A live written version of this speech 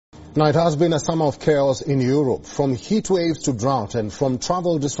Now, it has been a summer of chaos in Europe, from heat waves to drought and from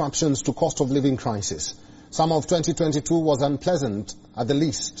travel disruptions to cost of living crisis. Summer of 2022 was unpleasant, at the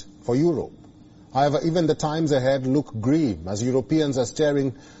least, for Europe. However, even the times ahead look grim as Europeans are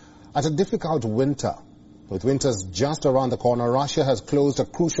staring at a difficult winter. With winters just around the corner, Russia has closed a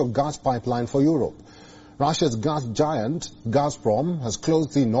crucial gas pipeline for Europe. Russia's gas giant, Gazprom, has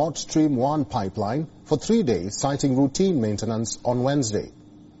closed the Nord Stream 1 pipeline for 3 days, citing routine maintenance on Wednesday.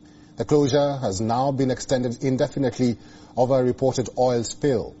 The closure has now been extended indefinitely over a reported oil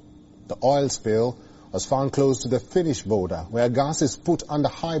spill. The oil spill was found close to the Finnish border, where gas is put under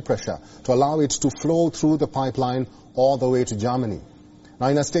high pressure to allow it to flow through the pipeline all the way to Germany. Now,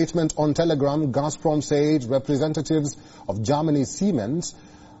 in a statement on Telegram, Gazprom said representatives of Germany's Siemens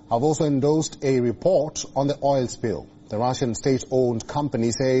have also endorsed a report on the oil spill. The Russian state-owned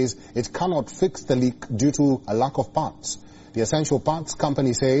company says it cannot fix the leak due to a lack of parts. The essential parts,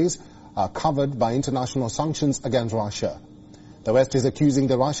 company says, are covered by international sanctions against Russia. The West is accusing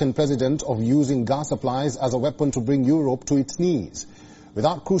the Russian president of using gas supplies as a weapon to bring Europe to its knees.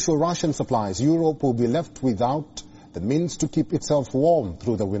 Without crucial Russian supplies, Europe will be left without the means to keep itself warm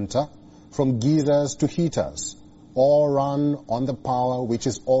through the winter, from geysers to heaters, all run on the power which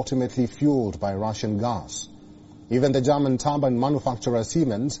is ultimately fueled by Russian gas. Even the German turbine manufacturer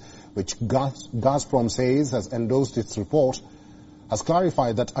Siemens, which Gazprom says has endorsed its report, has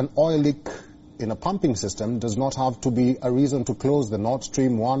clarified that an oil leak in a pumping system does not have to be a reason to close the Nord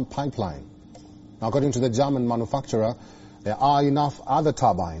Stream 1 pipeline. According to the German manufacturer, there are enough other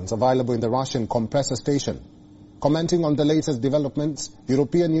turbines available in the Russian compressor station. Commenting on the latest developments, the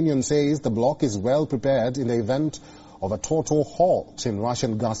European Union says the bloc is well prepared in the event of a total halt in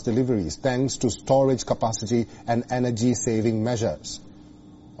Russian gas deliveries, thanks to storage capacity and energy-saving measures.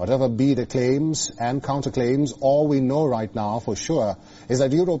 Whatever be the claims and counterclaims, all we know right now for sure is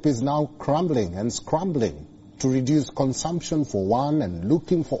that Europe is now crumbling and scrambling to reduce consumption for one and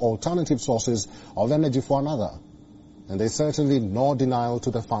looking for alternative sources of energy for another. And there's certainly no denial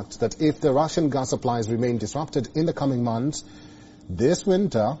to the fact that if the Russian gas supplies remain disrupted in the coming months, this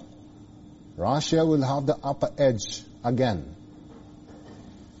winter, Russia will have the upper edge again.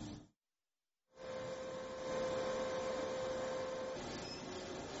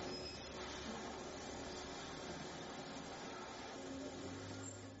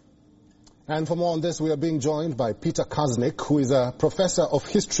 And for more on this, we are being joined by Peter Kuznick, who is a professor of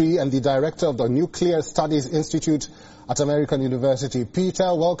history and the director of the Nuclear Studies Institute at American University.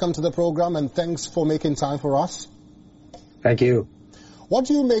 Peter, welcome to the program and thanks for making time for us. Thank you. What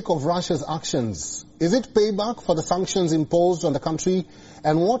do you make of Russia's actions? Is it payback for the sanctions imposed on the country?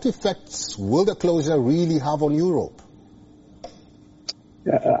 And what effects will the closure really have on Europe?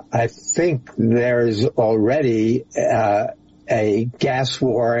 I think there is already a gas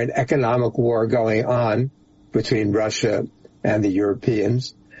war, an economic war going on between Russia and the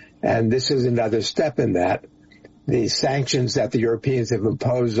Europeans. And this is another step in that. The sanctions that the Europeans have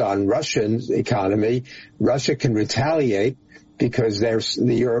imposed on Russia's economy, Russia can retaliate because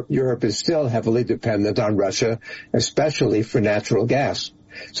Europe is still heavily dependent on Russia, especially for natural gas.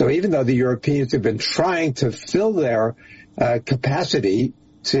 So even though the Europeans have been trying to fill their capacity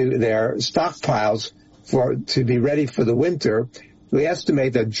to their stockpiles to be ready for the winter, we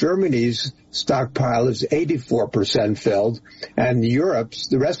estimate that Germany's stockpile is 84% filled, and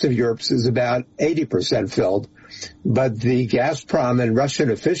the rest of Europe's is about 80% filled. But the Gazprom and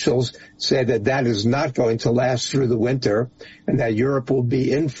Russian officials say that that is not going to last through the winter, and that Europe will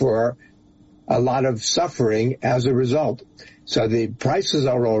be in for a lot of suffering as a result. So the prices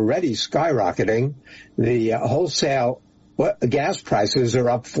are already skyrocketing. The wholesale gas prices are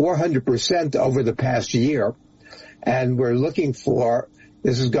up 400% over the past year, and we're looking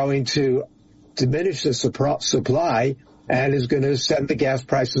this is going to diminish the supply and is going to send the gas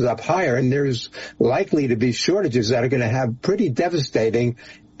prices up higher, and there's likely to be shortages that are going to have pretty devastating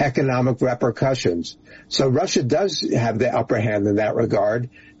economic repercussions. So Russia does have the upper hand in that regard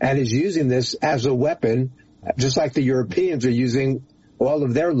and is using this as a weapon, just like the Europeans are using all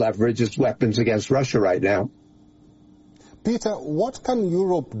of their leverage as weapons against Russia right now. Peter, what can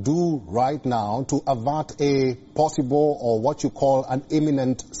Europe do right now to avert a possible or what you call an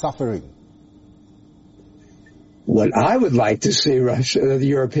imminent suffering? What I would like to see the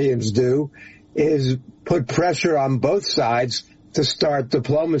Europeans do is put pressure on both sides to start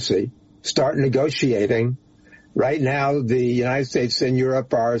diplomacy, start negotiating. Right now, the United States and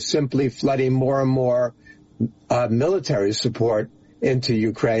Europe are simply flooding more and more military support into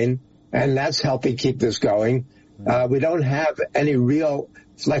Ukraine, and that's helping keep this going. We don't have any real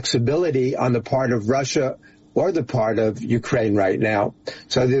flexibility on the part of Russia or the part of Ukraine right now.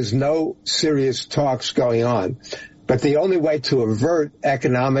 So there's no serious talks going on. But the only way to avert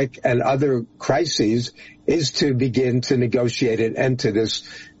economic and other crises is to begin to negotiate an end to this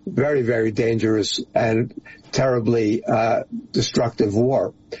very, very dangerous and terribly destructive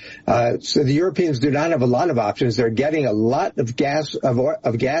war. So the Europeans do not have a lot of options. They're getting a lot of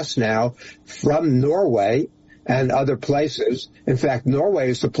gas now from Norway and other places. In fact,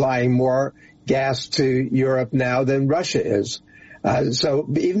 Norway is supplying more gas to Europe now than Russia is. So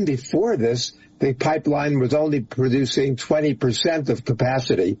even before this, the pipeline was only producing 20% of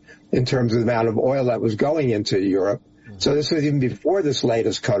capacity in terms of the amount of oil that was going into Europe. So this was even before this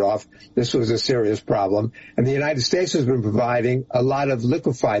latest cutoff. This was a serious problem. And the United States has been providing a lot of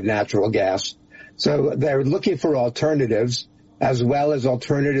liquefied natural gas. So they're looking for alternatives as well as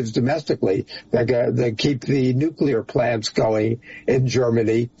alternatives domestically. They keep the nuclear plants going in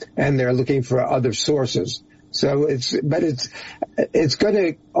Germany, and they're looking for other sources. So it's going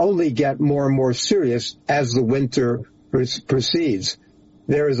to only get more and more serious as the winter proceeds.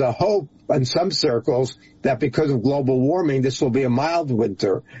 There is a hope in some circles that because of global warming, this will be a mild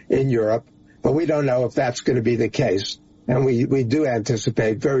winter in Europe, but we don't know if that's going to be the case. And we do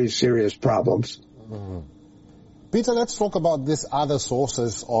anticipate very serious problems. Mm-hmm. Peter, let's talk about these other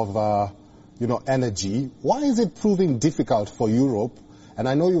sources of, energy. Why is it proving difficult for Europe? And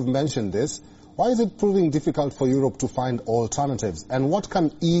I know you've mentioned this. Why is it proving difficult for Europe to find alternatives? And what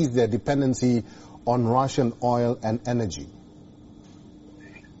can ease their dependency on Russian oil and energy?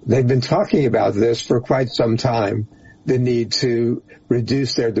 They've been talking about this for quite some time, the need to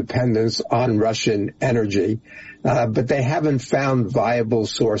reduce their dependence on Russian energy, but they haven't found viable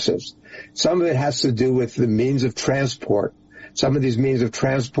sources. Some of it has to do with the means of transport. Some of these means of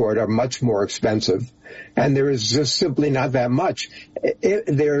transport are much more expensive, and there is just simply not that much.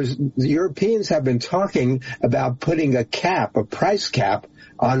 The Europeans have been talking about putting a price cap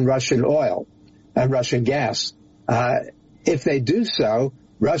on Russian oil and Russian gas. If they do so,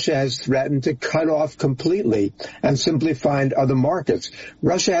 Russia has threatened to cut off completely and simply find other markets.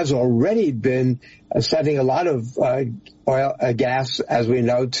 Russia has already been sending a lot of gas, as we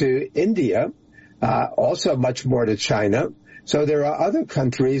know, to India, also much more to China. So there are other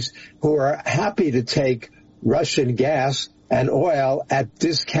countries who are happy to take Russian gas and oil at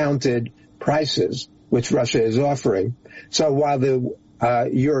discounted prices, which Russia is offering. So while the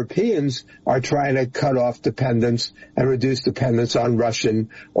Europeans are trying to cut off dependence and reduce dependence on Russian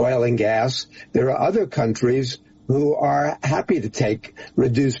oil and gas, there are other countries who are happy to take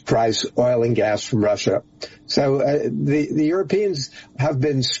reduced price oil and gas from Russia. So the Europeans have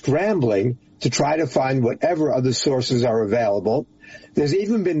been scrambling to try to find whatever other sources are available. There's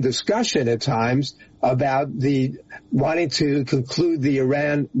even been discussion at times about wanting to conclude the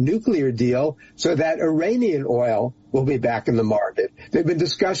Iran nuclear deal so that Iranian oil will be back in the market. There have been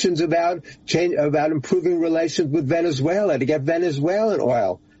discussions about improving relations with Venezuela to get Venezuelan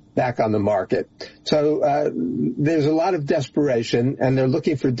oil back on the market. So there's a lot of desperation, and they're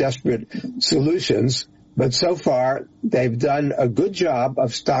looking for desperate solutions. But so far, they've done a good job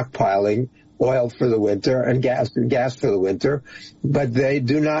of stockpiling oil for the winter and gas for the winter, but they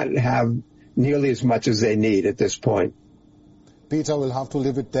do not have nearly as much as they need at this point. Peter, we'll have to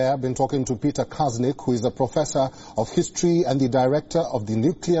leave it there. I've been talking to Peter Kaznick, who is a professor of history and the director of the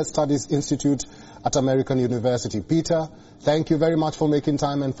Nuclear Studies Institute at American University. Peter, thank you very much for making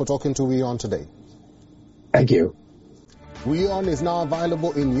time and for talking to WION today. Thank you. WION is now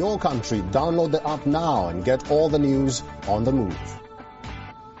available in your country. Download the app now and get all the news on the move.